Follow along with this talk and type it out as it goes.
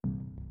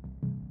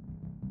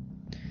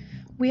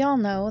We all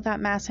know that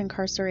mass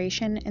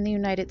incarceration in the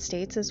United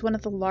States is one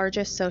of the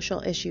largest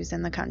social issues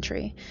in the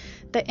country.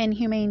 The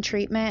inhumane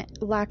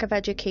treatment, lack of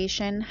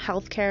education,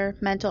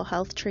 healthcare, mental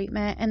health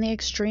treatment, and the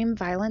extreme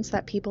violence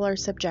that people are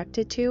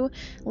subjected to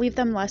leave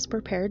them less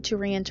prepared to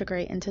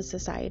reintegrate into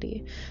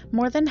society.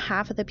 More than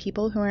half of the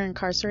people who are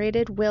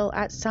incarcerated will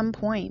at some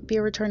point be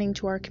returning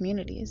to our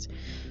communities.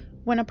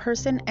 When a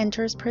person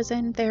enters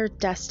prison, they are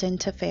destined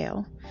to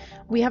fail.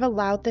 We have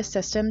allowed this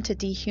system to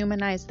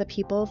dehumanize the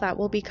people that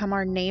will become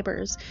our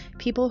neighbors,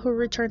 people who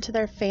return to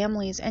their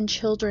families and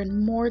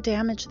children more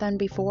damaged than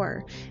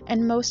before.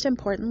 And most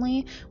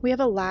importantly, we have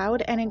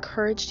allowed and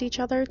encouraged each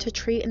other to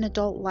treat an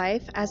adult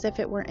life as if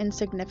it were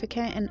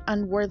insignificant and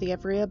unworthy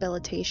of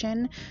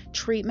rehabilitation,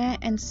 treatment,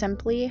 and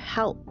simply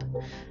help.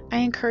 I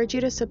encourage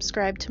you to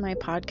subscribe to my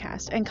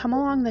podcast and come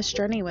along this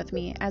journey with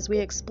me as we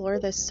explore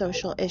this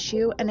social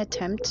issue and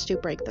attempt to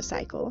break the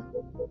cycle.